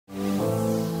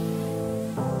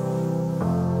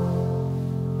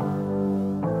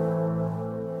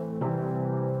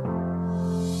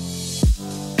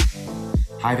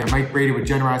Hi there, Mike Brady with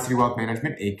Generosity Wealth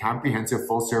Management, a comprehensive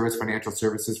full-service financial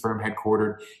services firm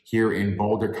headquartered here in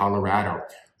Boulder, Colorado.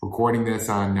 Recording this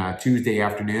on Tuesday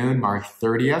afternoon, March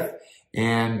 30th,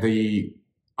 and the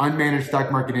unmanaged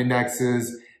stock market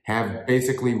indexes have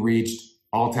basically reached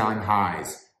all-time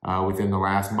highs within the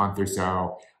last month or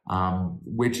so,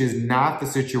 which is not the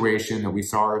situation that we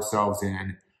saw ourselves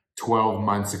in 12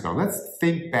 months ago. Let's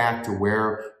think back to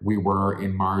where we were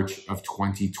in March of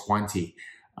 2020.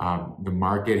 The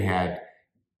market had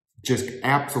just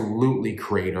absolutely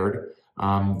cratered.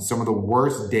 Some of the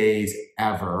worst days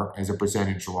ever as a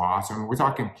percentage loss. I mean, we're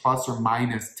talking plus or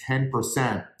minus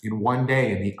 10% in one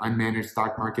day in the unmanaged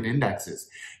stock market indexes.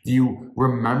 Do you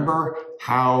remember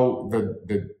how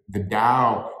the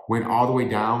Dow went all the way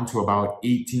down to about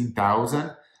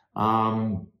 18,000?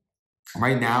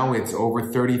 Right now it's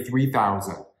over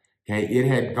 33,000. Okay, it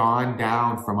had gone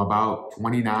down from about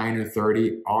 29 or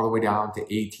 30 all the way down to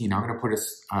 18. I'm going to put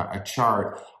a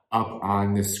chart up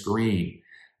on the screen.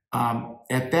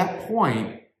 At that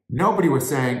point, nobody was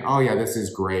saying, oh yeah, this is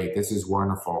great, this is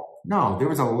wonderful. No, there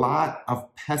was a lot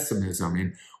of pessimism.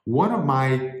 And one of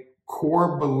my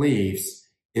core beliefs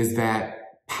is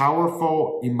that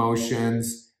powerful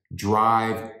emotions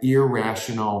drive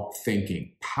irrational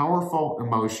thinking. Powerful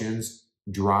emotions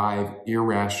drive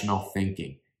irrational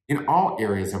thinking in all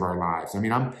areas of our lives. I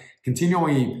mean, I'm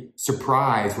continually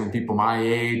surprised when people my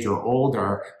age or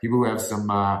older, people who have some,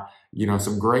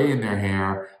 some gray in their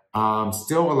hair,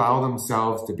 still allow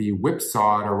themselves to be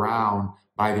whipsawed around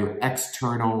by their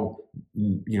external,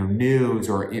 news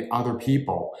or other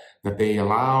people, that they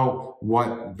allow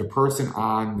what the person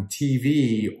on the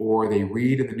TV or they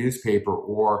read in the newspaper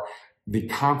or the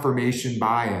confirmation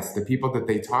bias, the people that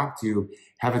they talk to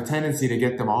have a tendency to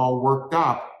get them all worked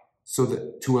up so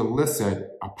that to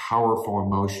elicit a powerful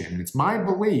emotion. And it's my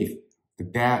belief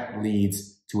that that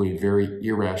leads to a very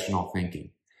irrational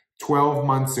thinking. 12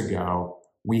 months ago,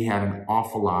 we had an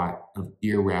awful lot of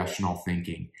irrational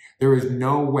thinking. There is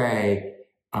no way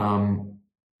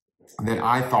that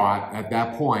I thought at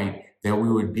that point that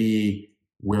we would be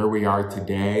where we are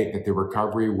today, that the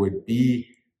recovery would be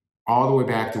all the way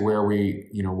back to where we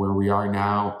are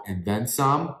now and then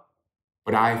some.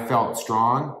 But I felt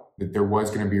strong that there was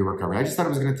going to be a recovery. I just thought it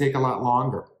was going to take a lot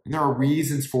longer. And there are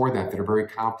reasons for that are very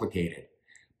complicated.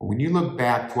 But when you look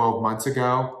back 12 months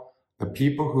ago, the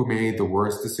people who made the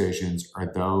worst decisions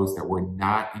are those that were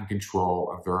not in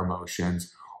control of their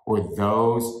emotions, or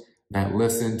those that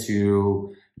listened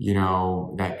to,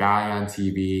 that guy on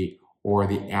TV, or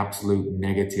the absolute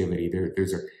negativity.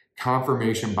 There's a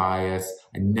confirmation bias,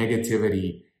 a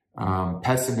negativity,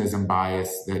 pessimism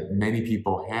bias that many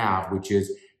people have, which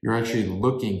is you're actually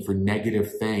looking for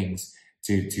negative things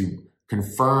to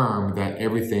confirm that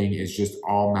everything is just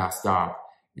all messed up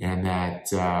and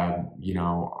that,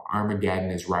 Armageddon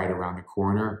is right around the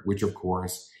corner, which of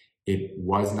course it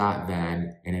was not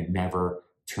then, and it never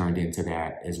turned into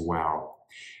that as well.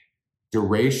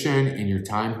 Duration and your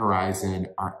time horizon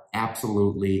are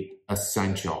absolutely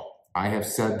essential. I have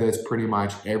said this pretty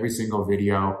much every single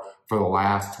video for the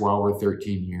last 12 or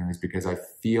 13 years because I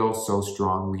feel so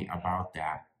strongly about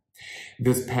that.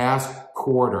 This past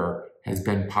quarter has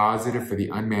been positive for the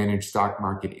unmanaged stock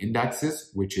market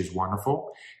indexes, which is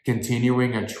wonderful.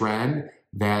 Continuing a trend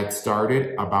that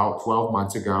started about 12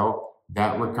 months ago,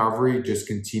 that recovery just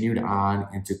continued on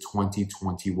into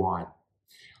 2021.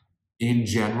 In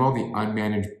general, the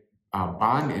unmanaged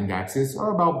bond indexes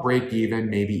are about break even,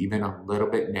 maybe even a little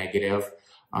bit negative.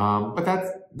 But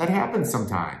that happens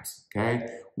sometimes, okay?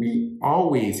 We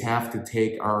always have to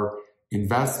take our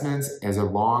investments as a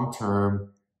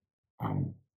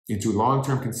into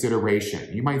long-term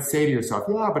consideration. You might say to yourself,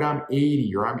 yeah, but I'm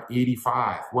 80 or I'm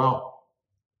 85. Well,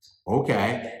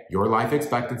 okay, your life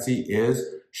expectancy is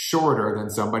shorter than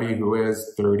somebody who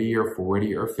is 30 or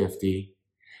 40 or 50.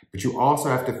 But you also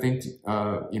have to think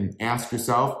and ask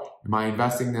yourself, am I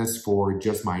investing this for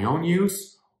just my own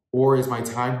use, or is my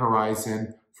time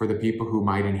horizon for the people who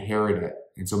might inherit it?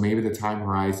 And so maybe the time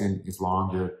horizon is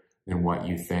longer than what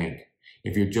you think.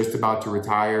 If you're just about to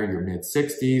retire, you're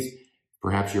mid-60s,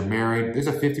 perhaps you're married, there's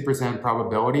a 50%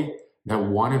 probability that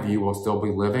one of you will still be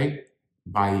living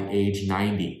by age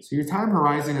 90. So your time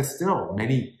horizon is still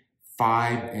many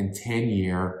 5 and 10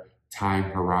 year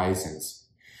time horizons.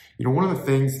 One of the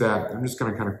things that I'm just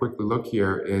going to kind of quickly look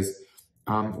here is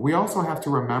we also have to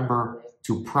remember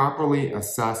to properly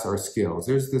assess our skills.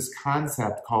 There's this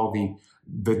concept called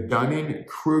the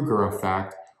Dunning-Kruger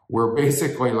effect, where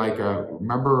basically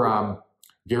remember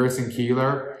Garrison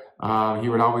Keillor? He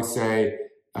would always say,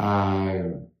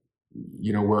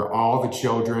 where all the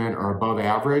children are above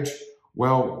average.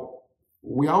 Well,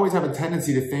 we always have a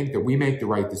tendency to think that we make the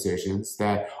right decisions,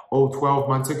 that, oh, 12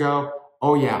 months ago,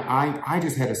 oh yeah, I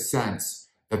just had a sense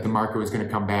that the market was going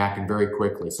to come back and very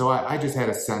quickly. So I just had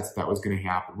a sense that was going to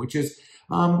happen, which is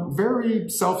very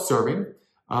self-serving,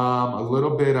 a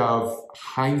little bit of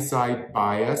hindsight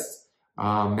bias,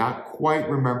 not quite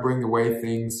remembering the way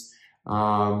things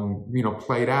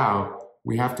played out.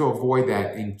 We have to avoid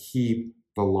that and keep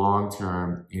the long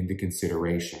term into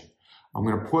consideration. I'm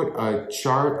going to put a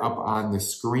chart up on the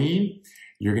screen.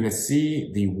 You're going to see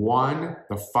the 1,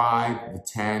 the 5, the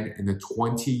 10, and the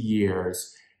 20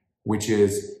 years, which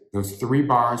is those 3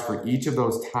 bars for each of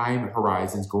those time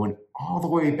horizons going all the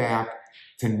way back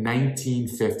to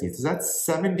 1950. So that's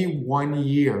 71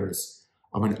 years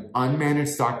of an unmanaged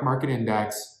stock market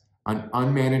index, an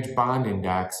unmanaged bond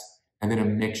index, and then a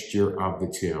mixture of the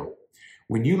two.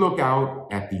 When you look out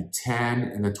at the 10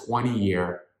 and the 20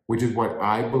 year, which is what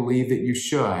I believe that you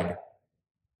should,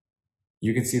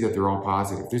 you can see that they're all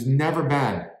positive. There's never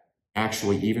been,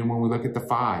 actually, even when we look at the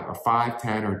 5,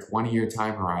 10, or 20-year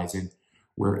time horizon,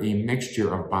 where a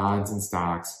mixture of bonds and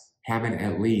stocks haven't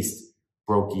at least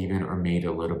broke even or made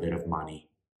a little bit of money.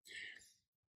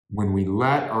 When we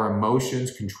let our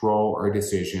emotions control our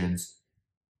decisions,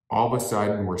 all of a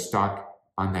sudden we're stuck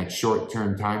on that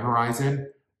short-term time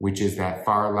horizon, which is that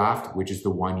far left, which is the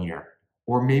 1 year,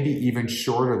 or maybe even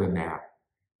shorter than that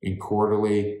in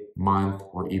quarterly, month,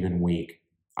 or even week.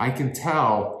 I can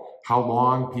tell how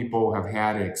long people have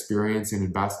had an experience in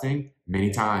investing.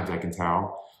 Many times I can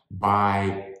tell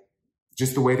by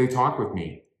just the way they talk with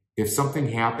me. If something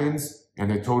happens and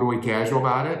they're totally casual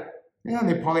about it, yeah,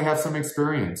 they probably have some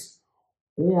experience.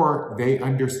 Or they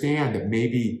understand that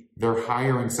maybe they're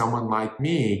hiring someone like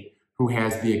me who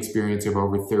has the experience of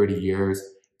over 30 years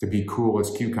to be cool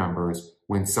as cucumbers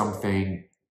when something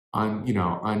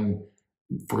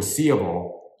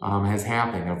unforeseeable has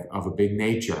happened of a big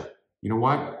nature. You know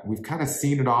what? We've kind of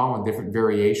seen it all in different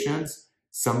variations,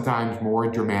 sometimes more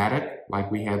dramatic, like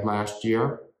we had last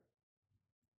year.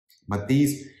 But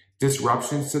these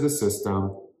disruptions to the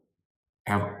system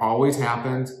have always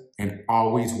happened and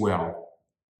always will.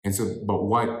 But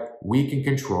what we can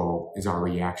control is our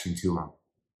reaction to them.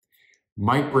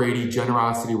 Mike Brady,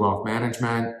 Generosity Wealth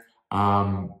Management.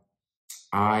 I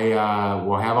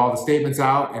will have all the statements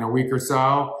out in a week or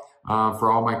so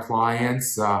for all my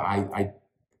clients. I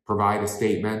provide a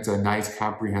statement, a nice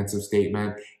comprehensive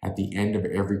statement at the end of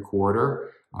every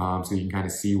quarter, so you can kind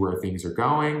of see where things are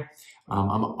going.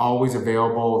 I'm always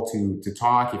available to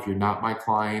talk. If you're not my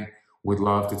client, would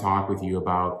love to talk with you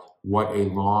about what a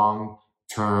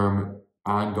long-term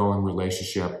ongoing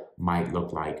relationship might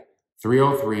look like.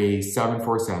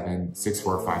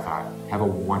 303-747-6455. Have a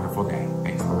wonderful day.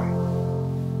 Thanks. Bye-bye.